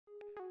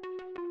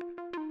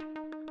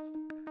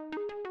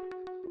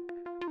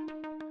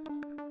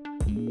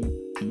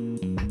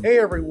Hey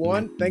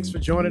everyone, thanks for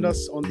joining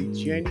us on the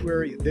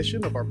January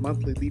edition of our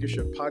monthly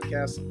leadership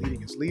podcast,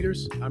 Leading as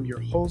Leaders. I'm your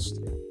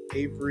host,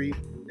 Avery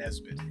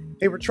Nesbitt.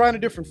 Hey, we're trying a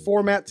different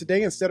format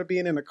today. Instead of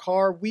being in a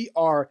car, we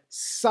are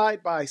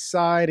side by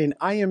side, and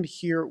I am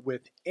here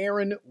with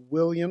Aaron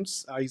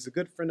Williams. He's a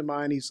good friend of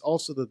mine. He's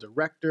also the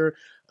director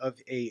of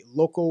a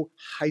local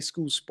high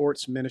school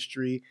sports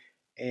ministry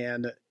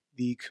and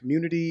the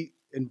community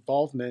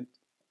involvement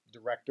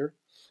director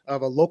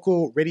of a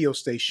local radio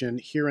station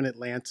here in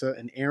Atlanta.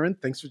 And Aaron,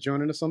 thanks for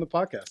joining us on the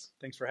podcast.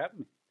 Thanks for having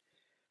me.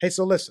 Hey,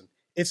 so listen,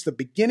 it's the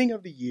beginning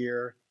of the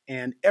year,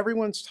 and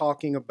everyone's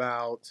talking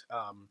about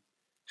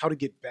how to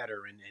get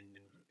better and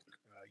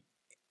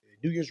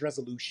New Year's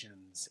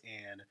resolutions.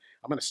 And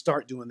I'm going to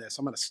start doing this.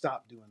 I'm going to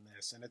stop doing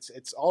this. And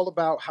it's all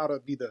about how to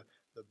be the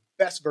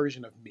best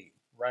version of me,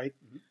 right?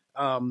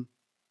 Mm-hmm.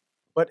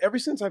 But ever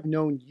since I've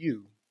known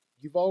you,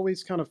 you've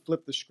always kind of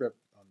flipped the script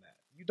on that.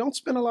 You don't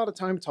spend a lot of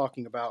time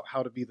talking about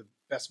how to be the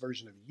best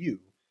version of you.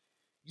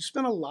 You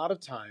spend a lot of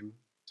time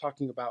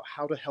talking about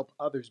how to help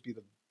others be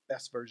the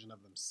best version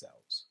of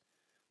themselves.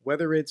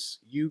 Whether it's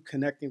you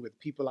connecting with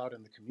people out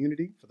in the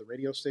community for the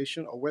radio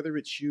station, or whether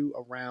it's you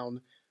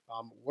around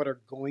what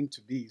are going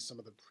to be some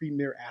of the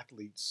premier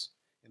athletes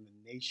in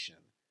the nation.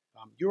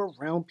 You're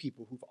around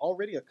people who've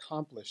already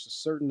accomplished a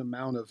certain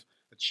amount of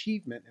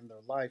achievement in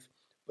their life,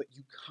 but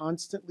you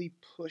constantly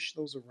push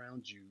those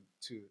around you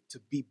to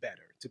be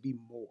better, to be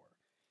more.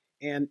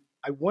 And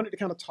I wanted to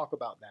kind of talk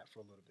about that for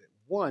a little bit.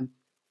 One,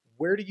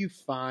 where do you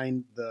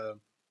find the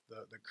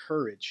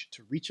courage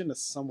to reach into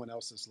someone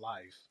else's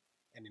life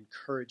and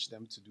encourage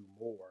them to do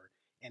more?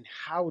 And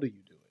how do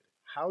you do it?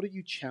 How do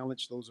you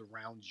challenge those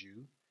around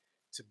you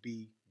to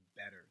be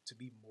better, to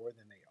be more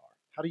than they are?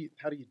 How do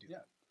you do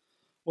that?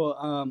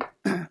 Well,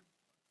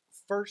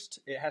 first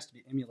it has to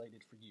be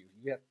emulated for you.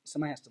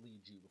 Somebody has to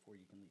lead you before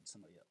you can lead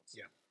somebody else.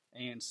 Yeah.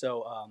 And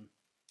so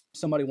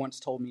somebody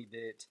once told me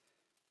that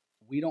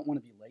we don't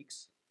want to be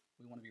lakes.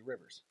 We want to be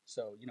rivers.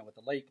 So, with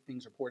the lake,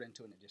 things are poured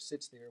into it and it just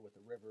sits there. With the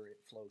river, it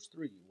flows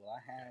through you. Well, I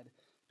had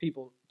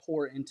people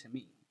pour into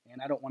me, and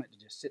I don't want it to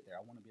just sit there.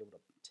 I want to be able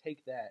to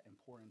take that and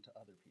pour into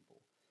other people.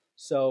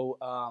 So,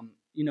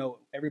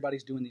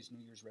 everybody's doing these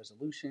New Year's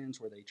resolutions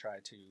where they try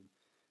to,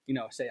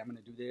 say, I'm going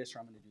to do this or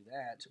I'm going to do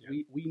that.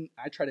 Yeah.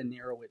 I try to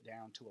narrow it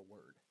down to a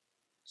word.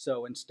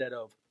 So instead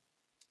of,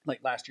 like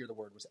last year, the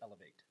word was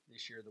elevate.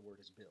 This year, the word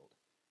is build.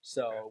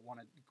 So I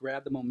want to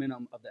grab the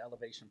momentum of the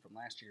elevation from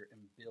last year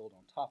and build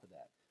on top of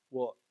that.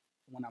 Well,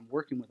 when I'm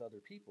working with other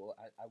people,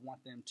 I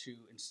want them to,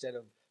 instead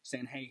of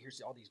saying, hey,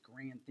 here's all these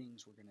grand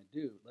things we're going to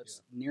do,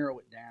 let's narrow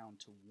it down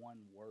to one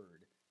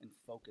word and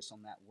focus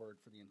on that word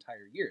for the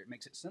entire year. It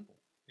makes it simple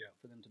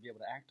for them to be able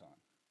to act on.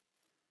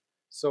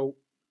 So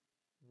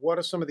what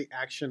are some of the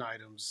action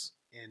items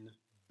in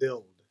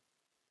build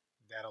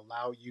that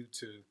allow you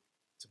to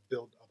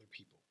build other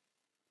people?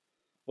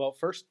 Well,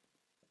 first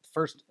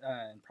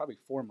and probably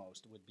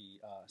foremost would be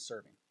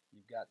serving.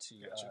 You've got to,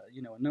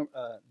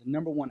 the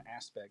number one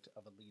aspect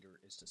of a leader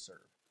is to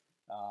serve.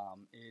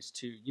 Is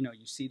to,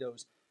 you see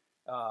those,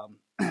 I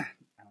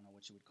don't know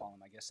what you would call them,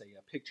 I guess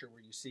a picture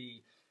where you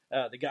see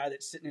the guy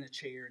that's sitting in a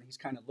chair and he's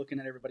kind of looking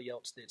at everybody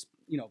else that's,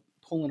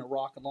 pulling a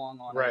rock along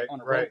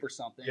on a rope or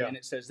something. Yeah. And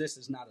it says, this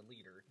is not a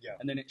leader. Yeah.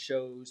 And then it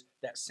shows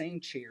that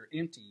same chair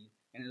empty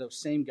and those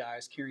same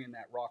guys carrying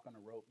that rock on a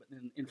rope. But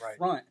then in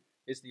front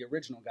is the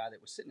original guy that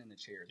was sitting in the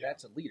chair. Yeah.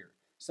 That's a leader.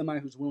 Somebody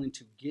who's willing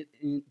to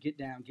get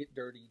down, get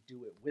dirty,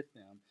 do it with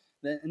them.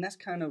 And that's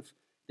kind of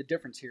the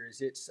difference here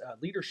is it's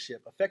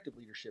leadership, effective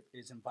leadership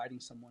is inviting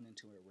someone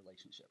into a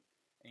relationship.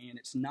 And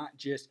it's not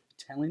just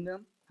telling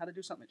them how to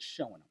do something, it's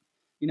showing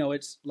them.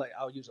 It's like,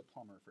 I'll use a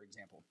plumber, for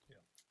example. Yeah.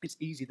 It's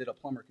easy that a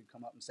plumber could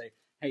come up and say,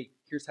 hey,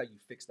 here's how you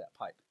fix that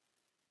pipe.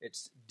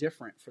 It's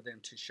different for them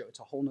to show. It's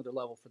a whole nother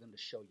level for them to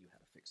show you how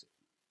to fix it.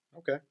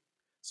 Okay.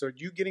 So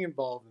you getting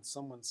involved in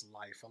someone's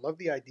life. I love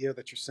the idea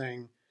that you're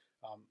saying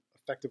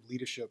effective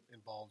leadership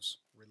involves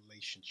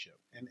relationship.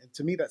 And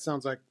to me, that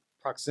sounds like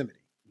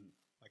proximity. Mm-hmm.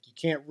 Like you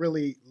can't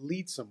really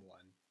lead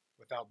someone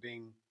without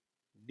being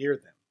near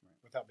them,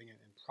 without being in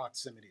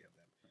proximity of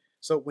them. Right.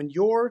 So when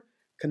you're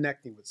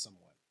connecting with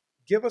someone,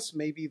 give us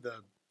maybe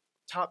the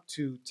top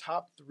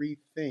 3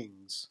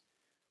 things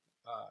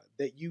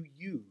that you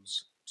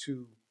use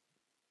to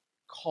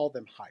call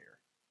them higher.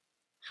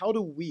 How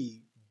do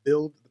we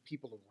build the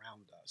people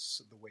around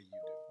us the way you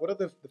do? What are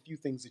the few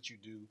things that you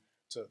do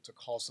to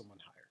call someone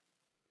higher?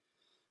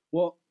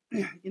 Well,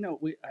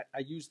 I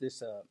use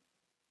this, I don't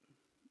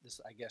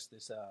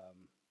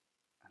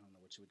know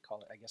what you would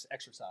call it, I guess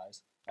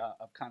exercise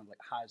of kind of like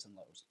highs and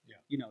lows.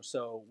 Yeah.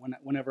 So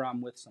whenever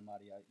I'm with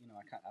somebody, I've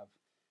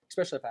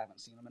especially if I haven't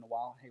seen them in a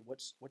while, hey,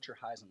 what's your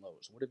highs and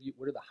lows? What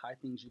are the high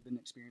things you've been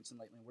experiencing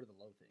lately? And what are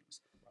the low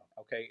things? Wow.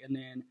 Okay, and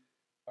then,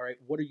 all right,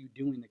 what are you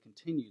doing to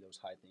continue those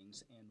high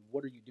things, and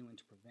what are you doing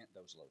to prevent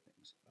those low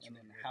things? That's and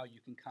really then good. How you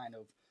can kind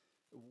of,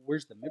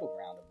 where's the middle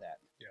ground of that?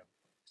 Yeah.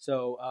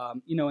 So,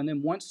 and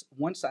then once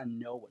I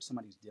know what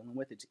somebody's dealing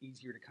with, it's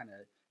easier to kind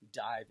of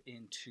dive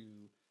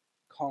into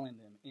calling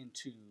them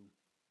into,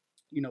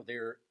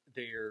 their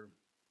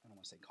I don't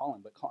want to say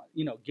calling, but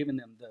giving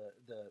them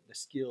the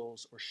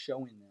skills or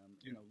showing them,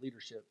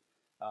 leadership,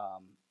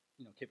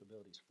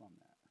 capabilities from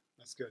that.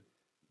 That's good.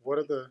 What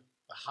are the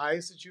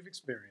highs that you've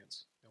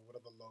experienced, and what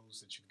are the lows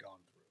that you've gone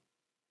through?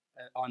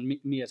 On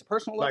me as a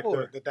personal level?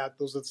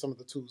 Those are some of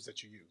the tools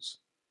that you use.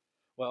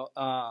 Well,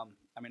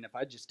 if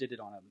I just did it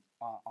on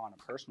a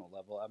personal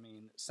level,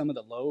 some of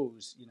the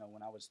lows,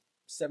 when I was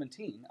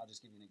 17, I'll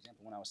just give you an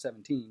example. When I was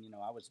 17,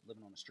 I was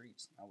living on the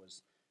streets. I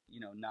was,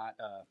 not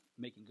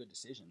making good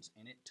decisions.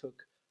 And it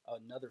took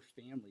another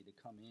family to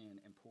come in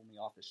and pull me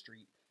off the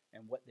street.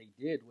 And what they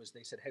did was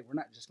they said, hey, we're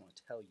not just going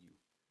to tell you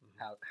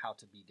how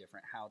to be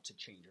different, how to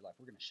change your life.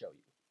 We're going to show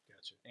you.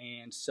 Gotcha.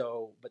 And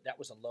so, but that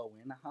was a low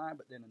and a high.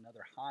 But then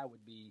another high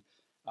would be,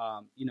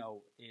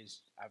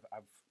 is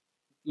I've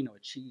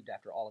achieved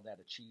after all of that,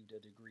 achieved a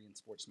degree in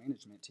sports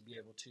management to be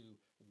able to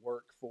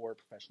work for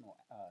professional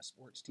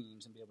sports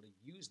teams and be able to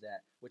use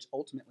that, which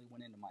ultimately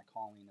went into my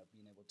calling of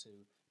being able to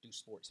do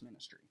sports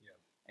ministry.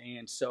 Yeah.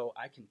 And so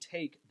I can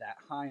take that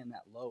high and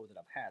that low that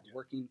I've had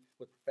working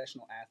with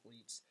professional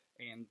athletes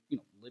and,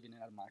 living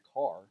out of my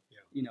car,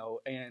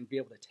 and be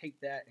able to take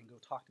that and go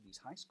talk to these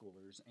high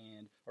schoolers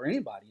or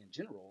anybody in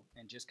general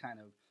and just kind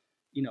of,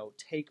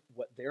 take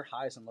what their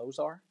highs and lows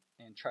are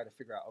and try to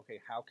figure out,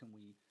 okay, how can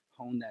we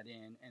hone that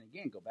in? And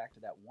again, go back to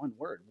that one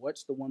word.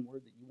 What's the one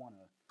word that you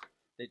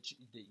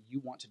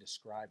want to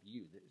describe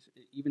you,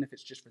 even if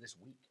it's just for this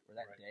week or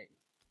that day,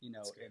 and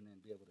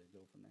then be able to go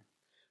from there.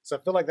 So I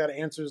feel like that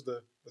answers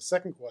the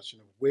second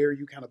question of where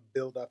you kind of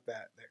build up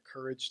that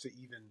courage to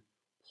even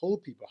pull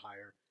people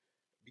higher,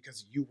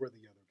 because you were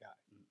the other guy.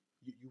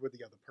 You were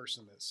the other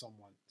person that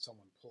someone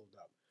pulled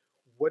up.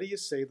 What do you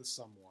say to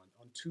someone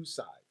on two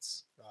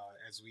sides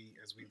as we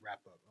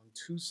wrap up? On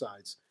two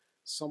sides,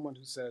 someone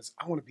who says,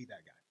 I want to be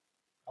that guy.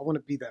 I want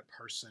to be that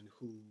person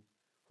who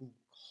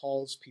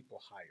calls people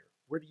higher.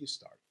 Where do you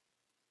start?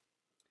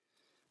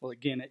 Well,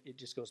 again, it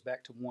just goes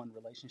back to one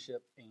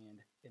relationship and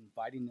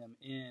inviting them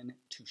in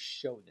to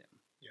show them.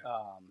 Yeah.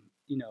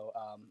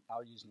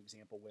 I'll use an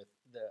example with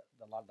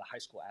a lot of the high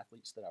school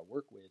athletes that I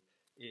work with.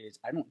 Is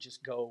I don't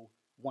just go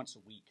once a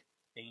week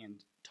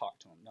and talk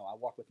to them. No, I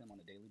walk with them on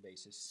a daily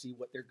basis, see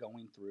what they're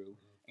going through,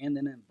 and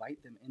then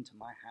invite them into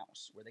my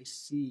house where they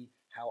see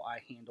how I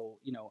handle,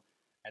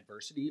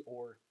 adversity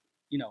or,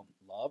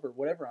 love or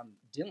whatever I'm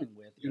dealing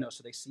with,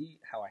 so they see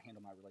how I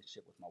handle my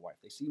relationship with my wife.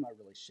 They see my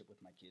relationship with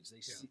my kids.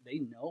 They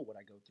know what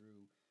I go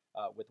through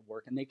with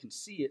work, and they can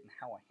see it and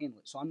how I handle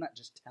it. So I'm not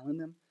just telling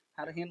them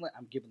how to handle it.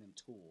 I'm giving them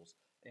tools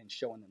and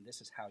showing them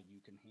this is how you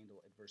can handle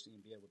adversity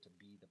and be able to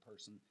be the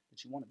person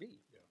that you want to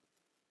be. Yeah,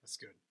 that's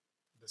good.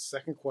 The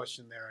second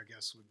question there, I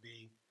guess, would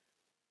be,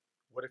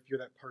 what if you're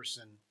that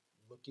person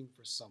looking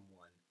for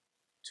someone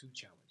to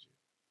challenge you,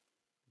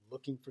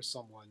 looking for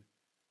someone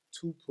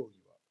to pull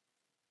you up?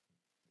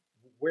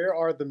 Where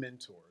are the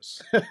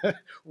mentors?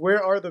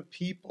 Where are the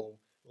people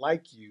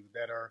like you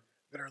that are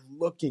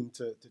looking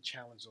to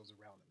challenge those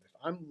around them? If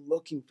I'm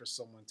looking for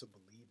someone to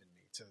believe in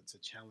me, to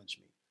challenge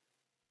me,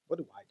 what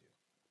do I do?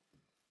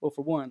 Well,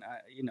 for one,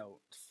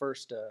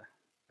 first,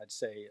 I'd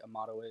say a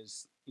motto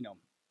is,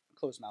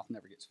 closed mouth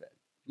never gets fed.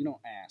 You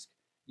don't ask.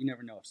 You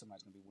never know if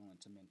somebody's going to be willing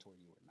to mentor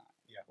you or not,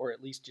 or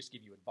at least just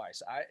give you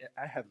advice.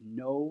 I have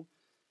no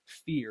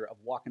fear of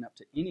walking up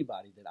to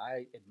anybody that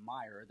I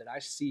admire, that I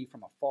see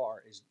from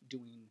afar is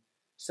doing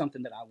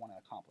something that I want to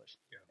accomplish.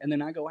 Yeah. And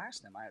then I go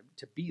ask them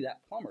to be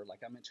that plumber,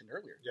 like I mentioned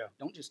earlier. Yeah.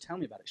 Don't just tell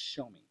me about it,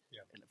 show me.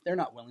 Yeah. And if they're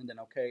not willing, then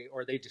okay,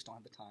 or they just don't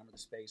have the time or the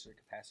space or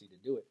capacity to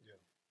do it. Yeah.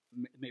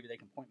 Maybe they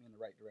can point me in the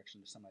right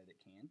direction to somebody that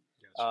can.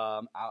 Yes.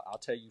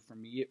 I'll tell you, for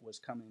me, it was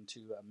coming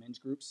to men's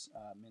groups,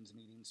 men's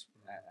meetings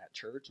at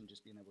church, and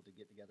just being able to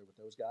get together with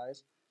those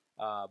guys.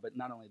 But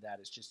not only that,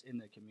 it's just in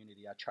the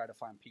community. I try to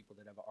find people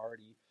that have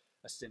already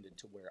ascended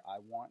to where I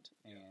want.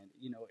 And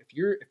if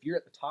you're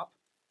at the top,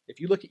 if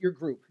you look at your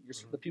group,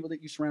 the people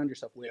that you surround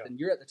yourself with, and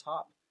you're at the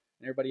top,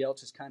 and everybody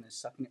else is kind of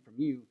sucking it from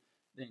you,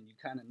 then you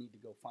kind of need to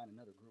go find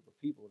another group of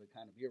people to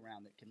kind of be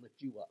around that can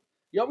lift you up.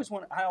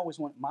 I always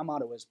want. My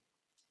motto is,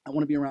 I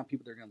want to be around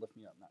people that are going to lift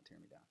me up, not tear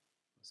me down.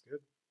 That's good.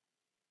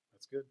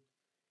 That's good.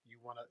 You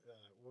want to,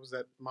 what was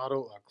that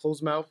motto?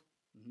 Closed mouth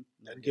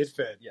and get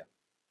fed. Yeah.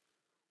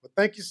 Well,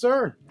 thank you,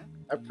 sir.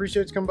 I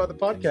appreciate you coming by the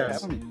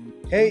podcast.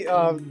 Hey,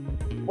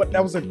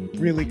 that was a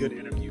really good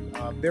interview.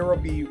 There will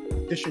be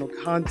additional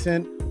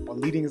content on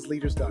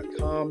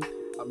leadingasleaders.com.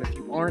 If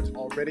you aren't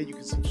already, you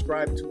can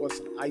subscribe to us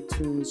on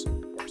iTunes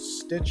or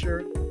Stitcher,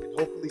 and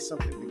hopefully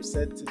something we've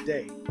said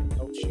today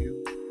helps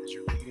you as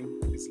you're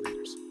leading as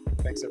leaders.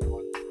 Thanks,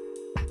 everyone.